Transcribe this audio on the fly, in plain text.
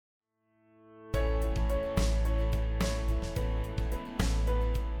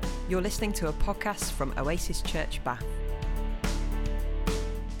You're listening to a podcast from Oasis Church Bath.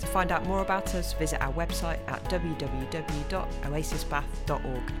 To find out more about us, visit our website at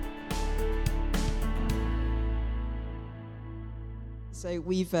www.oasisbath.org. So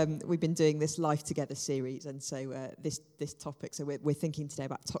we've been doing this Life Together series, and so this topic. So we're thinking today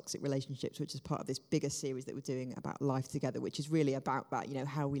about toxic relationships, which is part of this bigger series that we're doing about life together, which is really about that,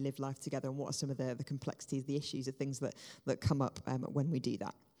 how we live life together and what are some of the complexities, the issues, the things that come up when we do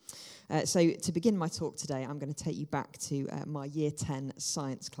that. So to begin my talk today, I'm going to take you back to my Year 10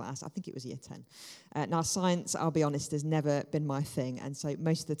 science class. I think it was Year 10. Now, science, I'll be honest, has never been my thing, and so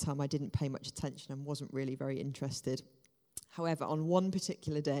most of the time I didn't pay much attention and wasn't really very interested. However, on one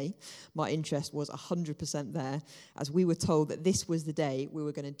particular day, my interest was 100% there, as we were told that this was the day we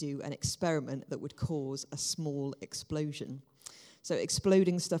were going to do an experiment that would cause a small explosion. So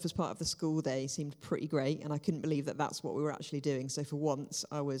exploding stuff as part of the school day seemed pretty great, and I couldn't believe that that's what we were actually doing. So for once,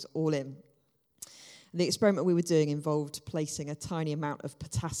 I was all in. The experiment we were doing involved placing a tiny amount of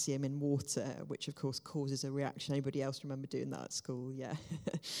potassium in water, which of course causes a reaction. Anybody else remember doing that at school? Yeah,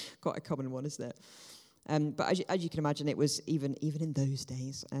 quite a common one, isn't it? But as you can imagine, it was even in those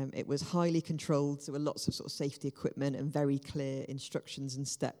days, it was highly controlled. There were lots of sort of safety equipment and very clear instructions and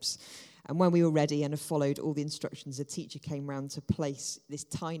steps. And when we were ready and had followed all the instructions, the teacher came round to place this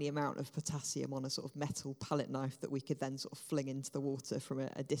tiny amount of potassium on a sort of metal palette knife that we could then sort of fling into the water from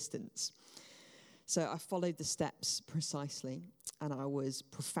a distance. So I followed the steps precisely, and I was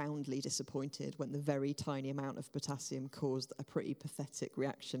profoundly disappointed when the very tiny amount of potassium caused a pretty pathetic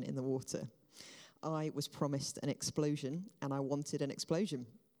reaction in the water. I was promised an explosion, and I wanted an explosion.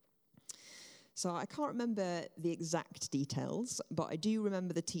 So I can't remember the exact details, but I do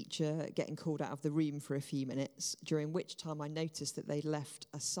remember the teacher getting called out of the room for a few minutes, during which time I noticed that they'd left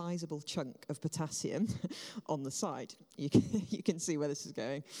a sizable chunk of potassium on the side. You can see where this is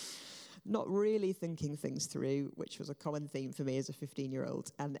going. Not really thinking things through, which was a common theme for me as a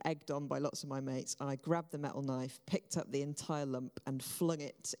 15-year-old, and egged on by lots of my mates, I grabbed the metal knife, picked up the entire lump, and flung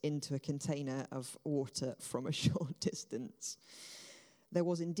it into a container of water from a short distance. There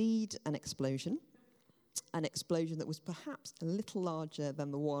was indeed an explosion that was perhaps a little larger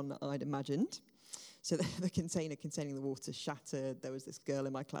than the one I'd imagined. So the container containing the water shattered. There was this girl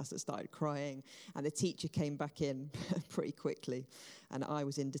in my class that started crying, and the teacher came back in pretty quickly, and I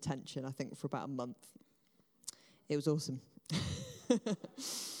was in detention, I think, for about a month. It was awesome.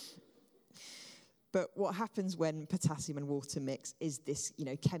 But what happens when potassium and water mix is this,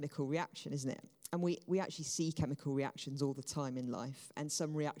 chemical reaction, isn't it? And we actually see chemical reactions all the time in life. And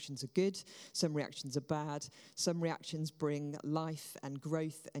some reactions are good, some reactions are bad, some reactions bring life and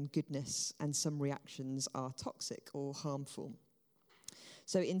growth and goodness, and some reactions are toxic or harmful.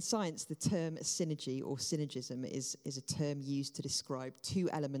 So in science, the term synergy or synergism is a term used to describe two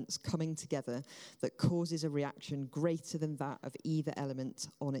elements coming together that causes a reaction greater than that of either element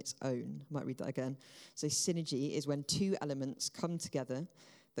on its own. I might read that again. So synergy is when two elements come together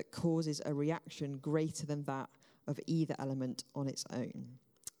that causes a reaction greater than that of either element on its own.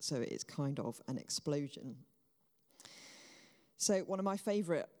 So it's kind of an explosion. So one of my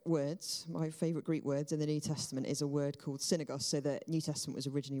favourite words, my favourite Greek words in the New Testament is a word called synagogue. So the New Testament was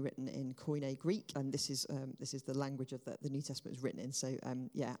originally written in Koine Greek, and this is the language of the New Testament was written in. So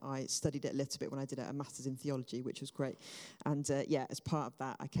I studied it a little bit when I did a master's in theology, which was great. And as part of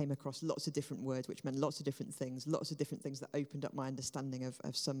that, I came across lots of different words, which meant lots of different things that opened up my understanding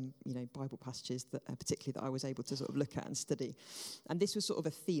of some Bible passages that particularly that I was able to sort of look at and study. And this was sort of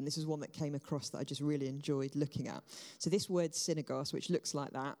a theme. This was one that came across that I just really enjoyed looking at. So this word synagogue, which looks like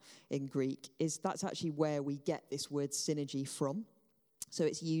that in Greek, that's actually where we get this word synergy from. So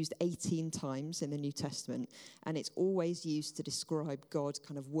it's used 18 times in the New Testament, and it's always used to describe God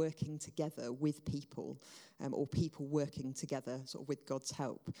kind of working together with people, or people working together sort of with God's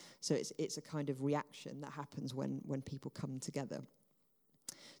help. So it's a kind of reaction that happens when people come together.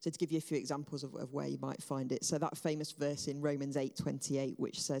 So to give you a few examples of where you might find it. So that famous verse in Romans 8:28,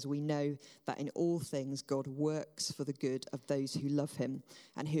 which says, "We know that in all things God works for the good of those who love him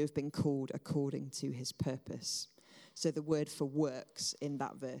and who have been called according to his purpose." So the word for works in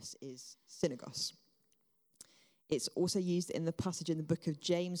that verse is synagogue. It's also used in the passage in the book of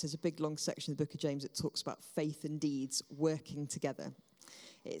James. There's a big long section in the book of James that talks about faith and deeds working together.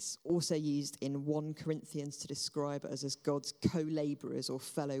 It's also used in 1 Corinthians to describe us as God's co-laborers or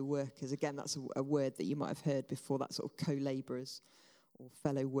fellow workers. Again, that's a word that you might have heard before, that sort of co-laborers or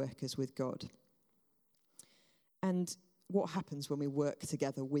fellow workers with God. And what happens when we work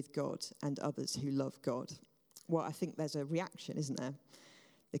together with God and others who love God? Well, I think there's a reaction, isn't there?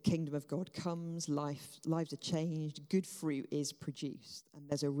 The kingdom of God comes, lives are changed, good fruit is produced, and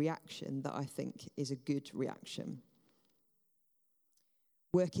there's a reaction that I think is a good reaction.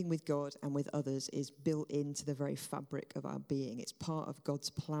 Working with God and with others is built into the very fabric of our being. It's part of God's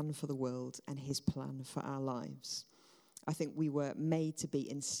plan for the world and his plan for our lives. I think we were made to be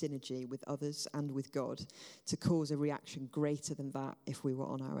in synergy with others and with God to cause a reaction greater than that if we were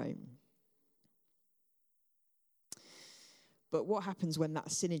on our own. But what happens when that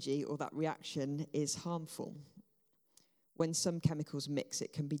synergy or that reaction is harmful? When some chemicals mix,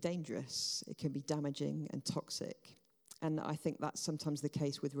 it can be dangerous, it can be damaging and toxic. And I think that's sometimes the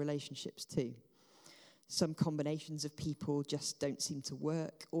case with relationships too. Some combinations of people just don't seem to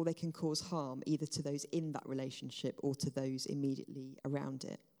work, or they can cause harm either to those in that relationship or to those immediately around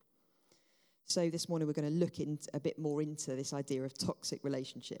it. So this morning we're going to look a bit more into this idea of toxic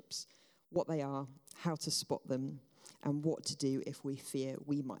relationships, what they are, how to spot them, and what to do if we fear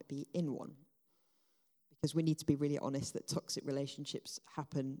we might be in one. Because we need to be really honest that toxic relationships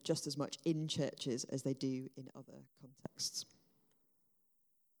happen just as much in churches as they do in other contexts.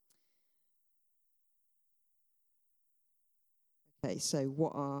 Okay, so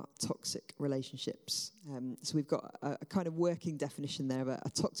what are toxic relationships? So we've got a kind of working definition there. A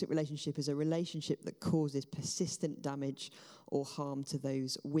toxic relationship is a relationship that causes persistent damage or harm to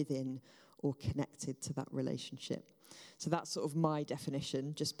those within or connected to that relationship. So that's sort of my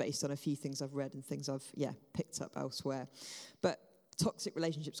definition, just based on a few things I've read and things I've, picked up elsewhere. But toxic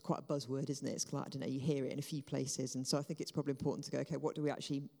relationships are quite a buzzword, isn't it? It's like, I don't know, you hear it in a few places. And so I think it's probably important to go, okay, what do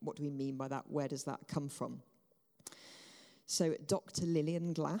we mean by that? Where does that come from? So Dr.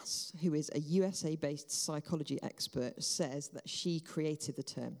 Lillian Glass, who is a USA-based psychology expert, says that she created the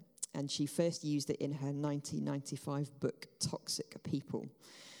term. And she first used it in her 1995 book, Toxic People.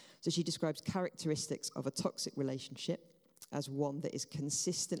 So she describes characteristics of a toxic relationship as one that is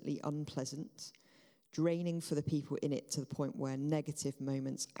consistently unpleasant, draining for the people in it to the point where negative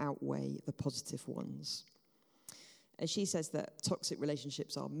moments outweigh the positive ones. And she says that toxic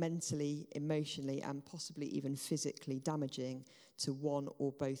relationships are mentally, emotionally, and possibly even physically damaging to one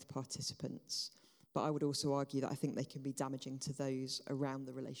or both participants. But I would also argue that I think they can be damaging to those around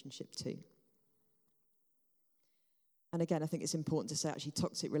the relationship too. And again, I think it's important to say actually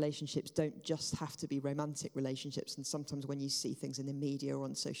toxic relationships don't just have to be romantic relationships. And sometimes when you see things in the media or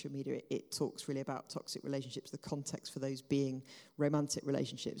on social media, it talks really about toxic relationships, the context for those being romantic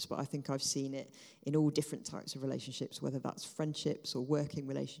relationships. But I think I've seen it in all different types of relationships, whether that's friendships or working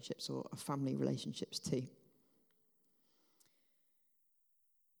relationships or family relationships too.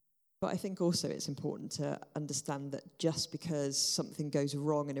 But I think also it's important to understand that just because something goes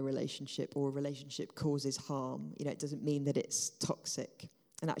wrong in a relationship or a relationship causes harm, it doesn't mean that it's toxic.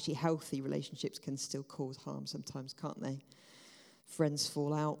 And actually healthy relationships can still cause harm sometimes, can't they? Friends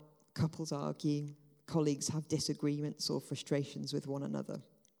fall out, couples argue, colleagues have disagreements or frustrations with one another.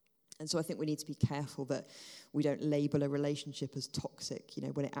 And so I think we need to be careful that we don't label a relationship as toxic,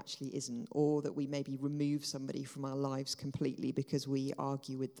 when it actually isn't, or that we maybe remove somebody from our lives completely because we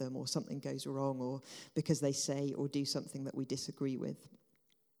argue with them or something goes wrong or because they say or do something that we disagree with.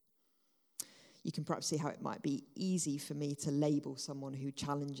 You can perhaps see how it might be easy for me to label someone who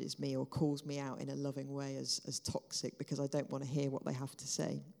challenges me or calls me out in a loving way as toxic because I don't want to hear what they have to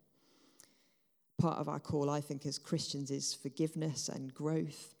say. Part of our call, I think, as Christians is forgiveness and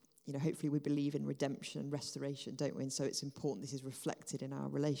growth. Hopefully we believe in redemption and restoration, don't we? And so it's important this is reflected in our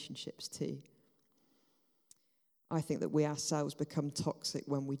relationships too. I think that we ourselves become toxic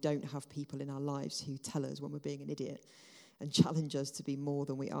when we don't have people in our lives who tell us when we're being an idiot and challenge us to be more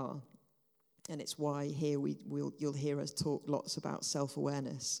than we are. And it's why here you'll hear us talk lots about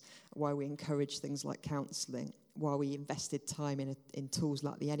self-awareness, why we encourage things like counselling, why we invested time in tools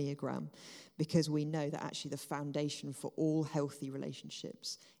like the Enneagram, because we know that actually the foundation for all healthy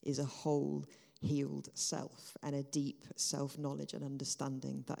relationships is a whole, healed self and a deep self-knowledge and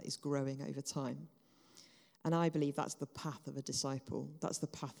understanding that is growing over time. And I believe that's the path of a disciple. That's the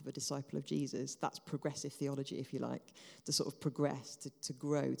path of a disciple of Jesus. That's progressive theology, if you like, to sort of progress, to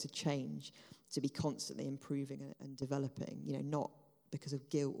grow, to change, to be constantly improving and developing, not because of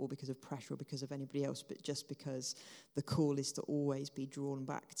guilt or because of pressure or because of anybody else, but just because the call is to always be drawn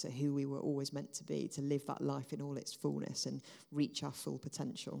back to who we were always meant to be, to live that life in all its fullness and reach our full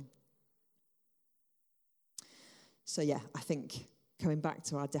potential. So I think coming back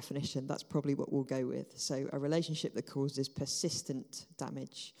to our definition, that's probably what we'll go with. So a relationship that causes persistent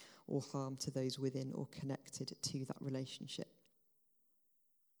damage or harm to those within or connected to that relationship.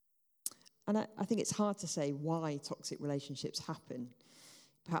 And I think it's hard to say why toxic relationships happen.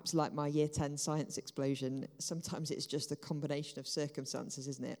 perhaps like my year 10 science explosion, sometimes it's just a combination of circumstances,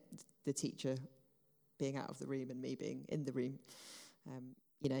 isn't it? The teacher being out of the room and me being in the room.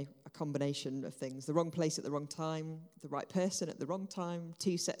 A combination of things. The wrong place at the wrong time, the right person at the wrong time,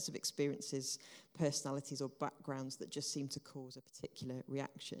 two sets of experiences, personalities or backgrounds that just seem to cause a particular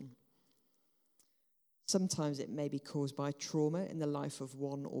reaction. Sometimes it may be caused by trauma in the life of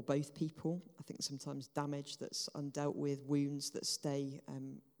one or both people. I think sometimes damage that's undealt with, wounds that stay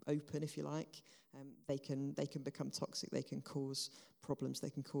open, if you like. They can become toxic, they can cause problems, they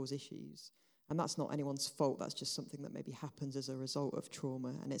can cause issues. And that's not anyone's fault, that's just something that maybe happens as a result of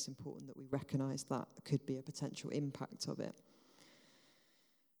trauma, and it's important that we recognise that could be a potential impact of it.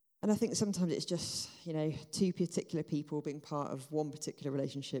 And I think sometimes it's just, two particular people being part of one particular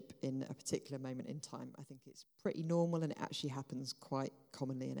relationship in a particular moment in time. I think it's pretty normal, and it actually happens quite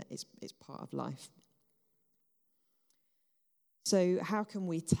commonly, and it's part of life. So how can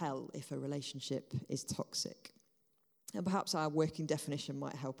we tell if a relationship is toxic? And perhaps our working definition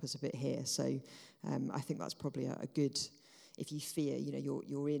might help us a bit here. So I think that's probably a good, if you fear,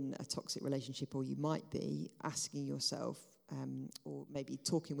 you're in a toxic relationship, or you might be, asking yourself, or maybe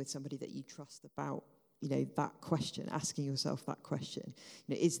talking with somebody that you trust about, that question, asking yourself that question.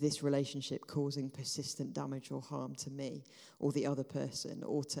 Is this relationship causing persistent damage or harm to me or the other person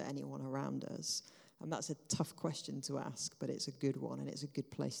or to anyone around us? And that's a tough question to ask, but it's a good one, and it's a good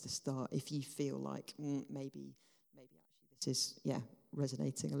place to start if you feel like maybe actually this is,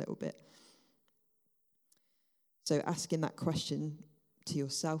 resonating a little bit. So asking that question to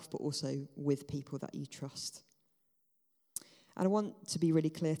yourself, but also with people that you trust. And I want to be really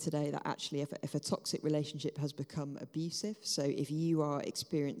clear today that actually if a toxic relationship has become abusive, so if you are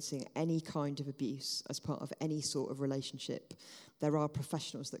experiencing any kind of abuse as part of any sort of relationship, there are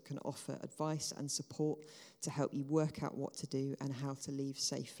professionals that can offer advice and support to help you work out what to do and how to leave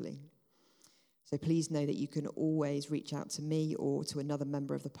safely. So please know that you can always reach out to me or to another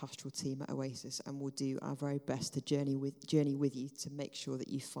member of the pastoral team at Oasis, and we'll do our very best to journey with you to make sure that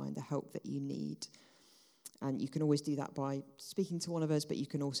you find the help that you need. And you can always do that by speaking to one of us, but you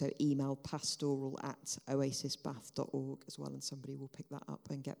can also email pastoral@oasisbath.org as well, and somebody will pick that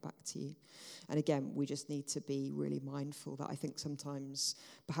up and get back to you. And again, we just need to be really mindful that I think sometimes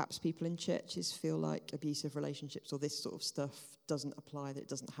perhaps people in churches feel like abusive relationships or this sort of stuff doesn't apply, that it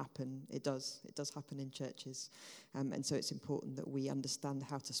doesn't happen. It does happen in churches. And so it's important that we understand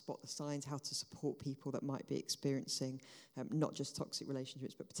how to spot the signs, how to support people that might be experiencing not just toxic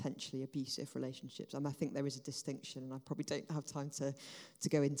relationships, but potentially abusive relationships. And I think there is a distinction, and I probably don't have time to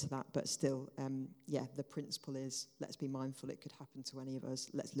go into that, but still, the principle is let's be mindful it could happen to any of us.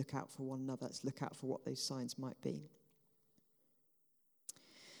 Let's look out for one another. Let's look out for what those signs might be.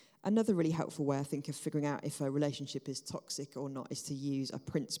 Another really helpful way, I think, of figuring out if a relationship is toxic or not is to use a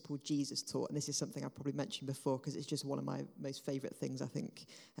principle Jesus taught. And this is something I probably mentioned before because it's just one of my most favourite things, I think,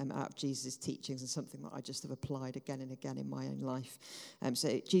 out of Jesus' teachings, and something that I just have applied again and again in my own life.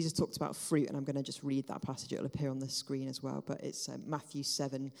 So Jesus talked about fruit, and I'm going to just read that passage. It'll appear on the screen as well. But it's Matthew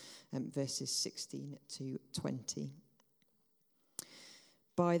 7, verses 16 to 20.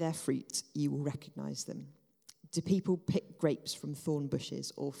 By their fruit you will recognise them. Do people pick grapes from thorn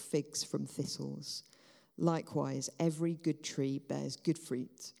bushes or figs from thistles? Likewise, every good tree bears good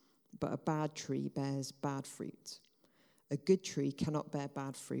fruit, but a bad tree bears bad fruit. A good tree cannot bear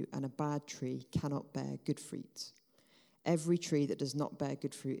bad fruit, and a bad tree cannot bear good fruit. Every tree that does not bear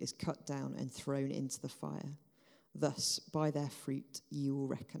good fruit is cut down and thrown into the fire. Thus, by their fruit, you will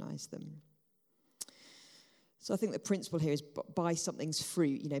recognize them. So I think the principle here is by something's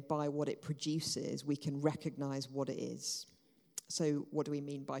fruit, by what it produces, we can recognize what it is. So what do we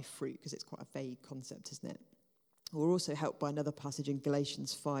mean by fruit? Because it's quite a vague concept, isn't it? We're also helped by another passage in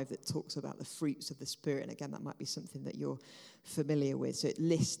Galatians 5 that talks about the fruits of the Spirit. And again, that might be something that you're familiar with. So it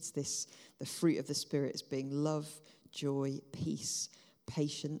lists the fruit of the Spirit as being love, joy, peace,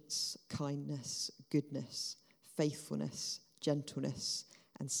 patience, kindness, goodness, faithfulness, gentleness,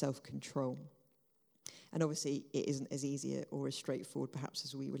 and self-control. And obviously, it isn't as easy or as straightforward, perhaps,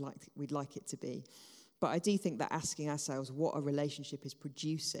 as we'd like it to be. But I do think that asking ourselves what a relationship is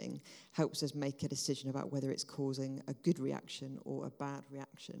producing helps us make a decision about whether it's causing a good reaction or a bad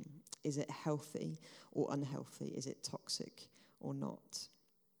reaction. Is it healthy or unhealthy? Is it toxic or not?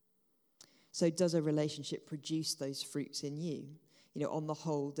 So does a relationship produce those fruits in you? On the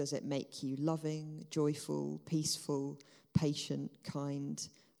whole, does it make you loving, joyful, peaceful, patient, kind,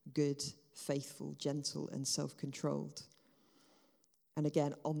 good, faithful, gentle, and self-controlled? And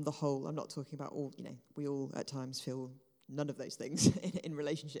again, on the whole, I'm not talking about all, we all at times feel none of those things in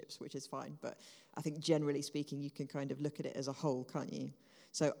relationships, which is fine. But I think generally speaking, you can kind of look at it as a whole, can't you?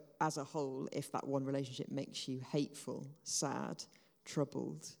 So as a whole, if that one relationship makes you hateful, sad,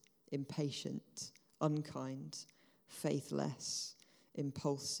 troubled, impatient, unkind, faithless,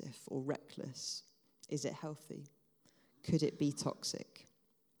 impulsive, or reckless, is it healthy? Could it be toxic?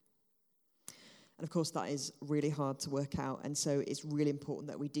 And of course, that is really hard to work out. And so it's really important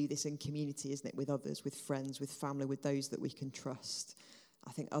that we do this in community, isn't it? With others, with friends, with family, with those that we can trust.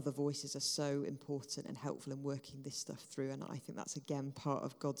 I think other voices are so important and helpful in working this stuff through. And I think that's, again, part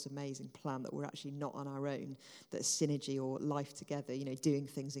of God's amazing plan, that we're actually not on our own, that synergy or life together, doing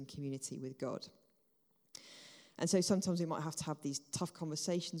things in community with God. And so sometimes we might have to have these tough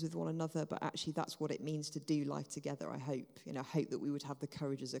conversations with one another, but actually that's what it means to do life together, I hope. I hope that we would have the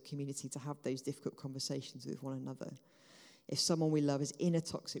courage as a community to have those difficult conversations with one another. If someone we love is in a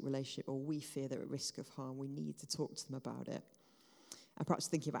toxic relationship or we fear they're at risk of harm, we need to talk to them about it. And perhaps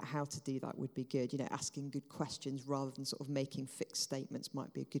thinking about how to do that would be good. Asking good questions rather than sort of making fixed statements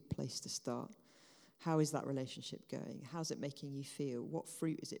might be a good place to start. How is that relationship going? How's it making you feel? What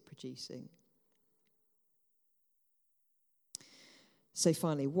fruit is it producing? So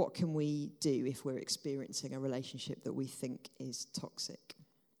finally, what can we do if we're experiencing a relationship that we think is toxic?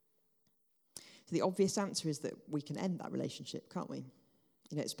 So the obvious answer is that we can end that relationship, can't we?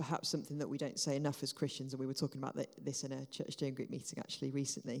 It's perhaps something that we don't say enough as Christians, and we were talking about this in a church join group meeting actually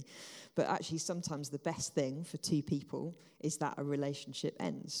recently. But actually sometimes the best thing for two people is that a relationship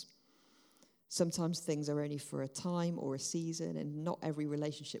ends. Sometimes things are only for a time or a season, and not every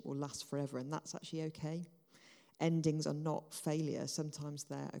relationship will last forever, and that's actually okay. Endings are not failure. Sometimes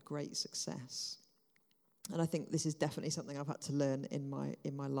they're a great success. And I think this is definitely something I've had to learn in my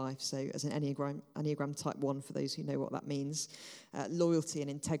life. So as an Enneagram type 1, for those who know what that means, loyalty and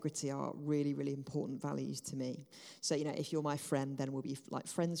integrity are really, really important values to me. So, if you're my friend, then we'll be like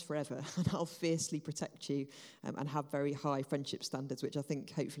friends forever, and I'll fiercely protect you and have very high friendship standards, which I think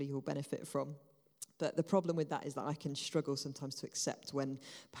hopefully you'll benefit from. But the problem with that is that I can struggle sometimes to accept when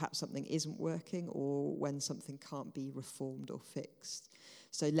perhaps something isn't working or when something can't be reformed or fixed.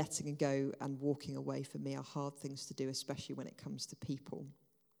 So letting go and walking away for me are hard things to do, especially when it comes to people.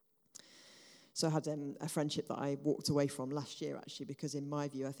 So I had a friendship that I walked away from last year, actually, because in my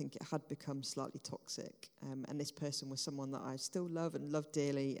view, I think it had become slightly toxic. And this person was someone that I still love and love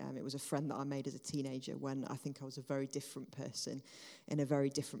dearly. It was a friend that I made as a teenager when I think I was a very different person in a very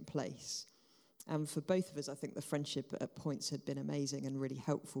different place. And for both of us, I think the friendship at points had been amazing and really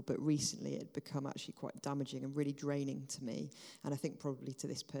helpful, but recently it had become actually quite damaging and really draining to me, and I think probably to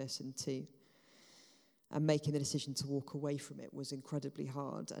this person too. And making the decision to walk away from it was incredibly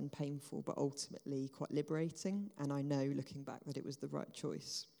hard and painful, but ultimately quite liberating, and I know, looking back, that it was the right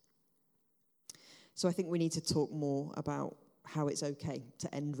choice. So I think we need to talk more about how it's okay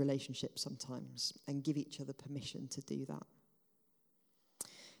to end relationships sometimes and give each other permission to do that.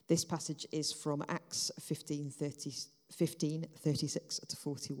 This passage is from Acts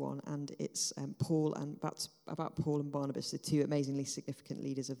 15:36-41, and it's about Paul and Barnabas, the two amazingly significant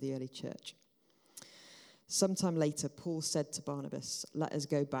leaders of the early church. Sometime later, Paul said to Barnabas, "Let us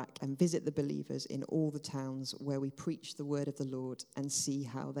go back and visit the believers in all the towns where we preach the word of the Lord and see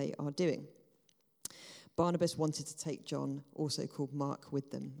how they are doing." Barnabas wanted to take John, also called Mark,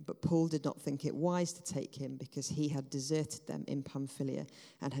 with them, but Paul did not think it wise to take him because he had deserted them in Pamphylia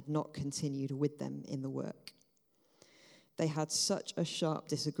and had not continued with them in the work. They had such a sharp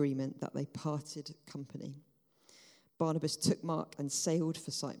disagreement that they parted company. Barnabas took Mark and sailed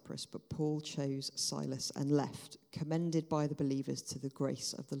for Cyprus, but Paul chose Silas and left, commended by the believers to the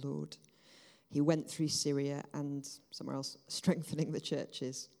grace of the Lord. He went through Syria and somewhere else, strengthening the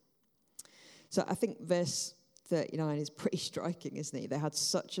churches. So I think verse 39 is pretty striking, isn't it? They had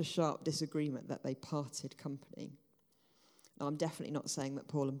such a sharp disagreement that they parted company. Now, I'm definitely not saying that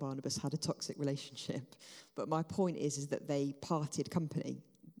Paul and Barnabas had a toxic relationship, but my point is that they parted company.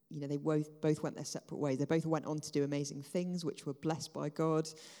 They both went their separate ways. They both went on to do amazing things, which were blessed by God,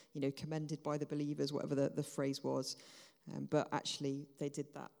 commended by the believers, whatever the phrase was. But actually, they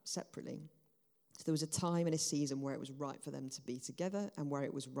did that separately. So there was a time and a season where it was right for them to be together and where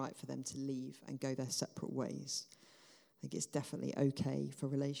it was right for them to leave and go their separate ways. I think it's definitely okay for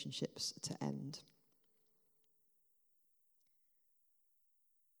relationships to end.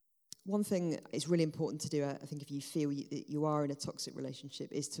 One thing it's really important to do, I think, if you feel that you are in a toxic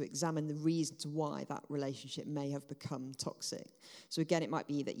relationship, is to examine the reasons why that relationship may have become toxic. So again, it might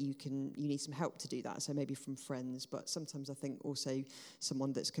be that you need some help to do that, so maybe from friends, but sometimes I think also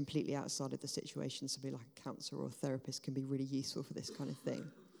someone that's completely outside of the situation, somebody like a counsellor or a therapist, can be really useful for this kind of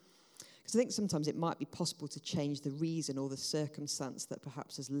thing. Because I think sometimes it might be possible to change the reason or the circumstance that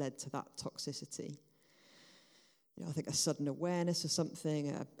perhaps has led to that toxicity. I think a sudden awareness of something,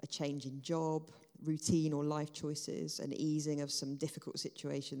 a change in job, routine or life choices, an easing of some difficult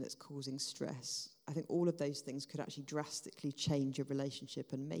situation that's causing stress. I think all of those things could actually drastically change a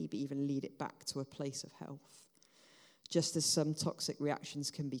relationship and maybe even lead it back to a place of health. Just as some toxic reactions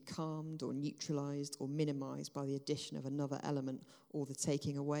can be calmed or neutralized or minimized by the addition of another element or the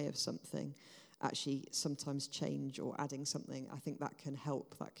taking away of something, actually sometimes change or adding something, I think that can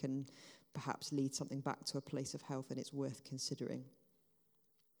help, that can perhaps lead something back to a place of health, and it's worth considering.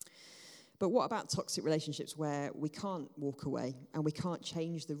 But what about toxic relationships where we can't walk away and we can't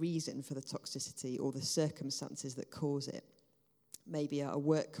change the reason for the toxicity or the circumstances that cause it? Maybe a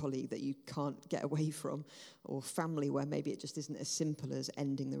work colleague that you can't get away from, or family where maybe it just isn't as simple as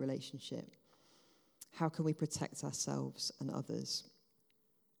ending the relationship. How can we protect ourselves and others?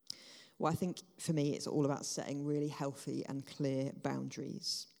 Well, I think for me it's all about setting really healthy and clear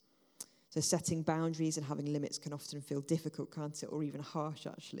boundaries. So setting boundaries and having limits can often feel difficult, can't it, or even harsh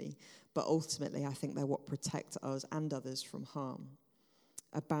actually. But ultimately, I think they're what protect us and others from harm.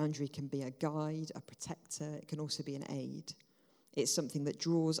 A boundary can be a guide, a protector. It can also be an aid. It's something that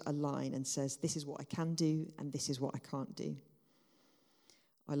draws a line and says, this is what I can do and this is what I can't do.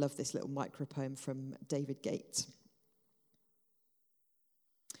 I love this little micropoem from David Gate.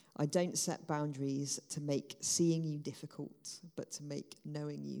 I don't set boundaries to make seeing you difficult, but to make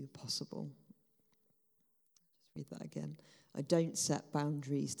knowing you possible. Just read that again. I don't set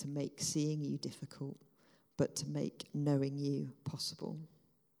boundaries to make seeing you difficult, but to make knowing you possible.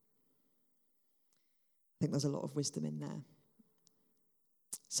 I think there's a lot of wisdom in there.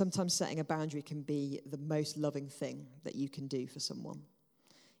 Sometimes setting a boundary can be the most loving thing that you can do for someone.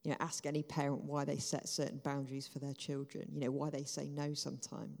 Ask any parent why they set certain boundaries for their children, why they say no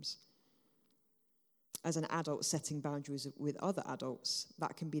sometimes. As an adult setting boundaries with other adults,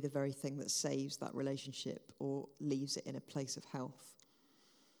 that can be the very thing that saves that relationship or leaves it in a place of health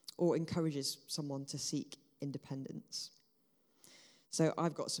or encourages someone to seek independence. So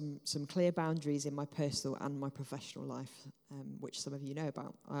I've got some clear boundaries in my personal and my professional life, which some of you know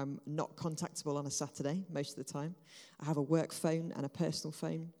about. I'm not contactable on a Saturday most of the time. I have a work phone and a personal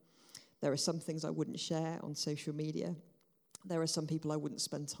phone. There are some things I wouldn't share on social media. There are some people I wouldn't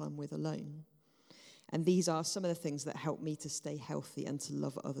spend time with alone. And these are some of the things that help me to stay healthy and to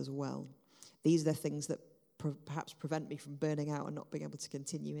love others well. These are the things that perhaps prevent me from burning out and not being able to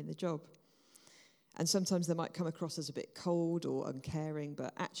continue in the job. And sometimes they might come across as a bit cold or uncaring,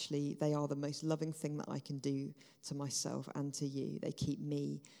 but actually they are the most loving thing that I can do to myself and to you. They keep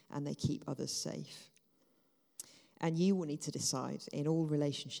me and they keep others safe. And you will need to decide in all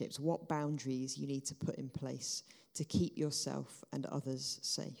relationships what boundaries you need to put in place to keep yourself and others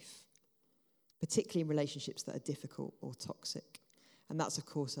safe, particularly in relationships that are difficult or toxic. And that's, of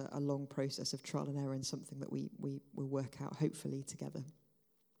course, a long process of trial and error and something that we will work out, hopefully, together.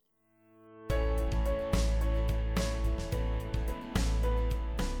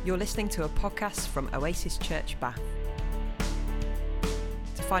 You're listening to a podcast from Oasis Church Bath.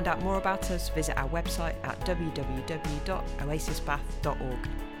 To find out more about us, visit our website at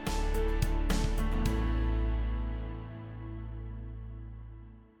www.oasisbath.org.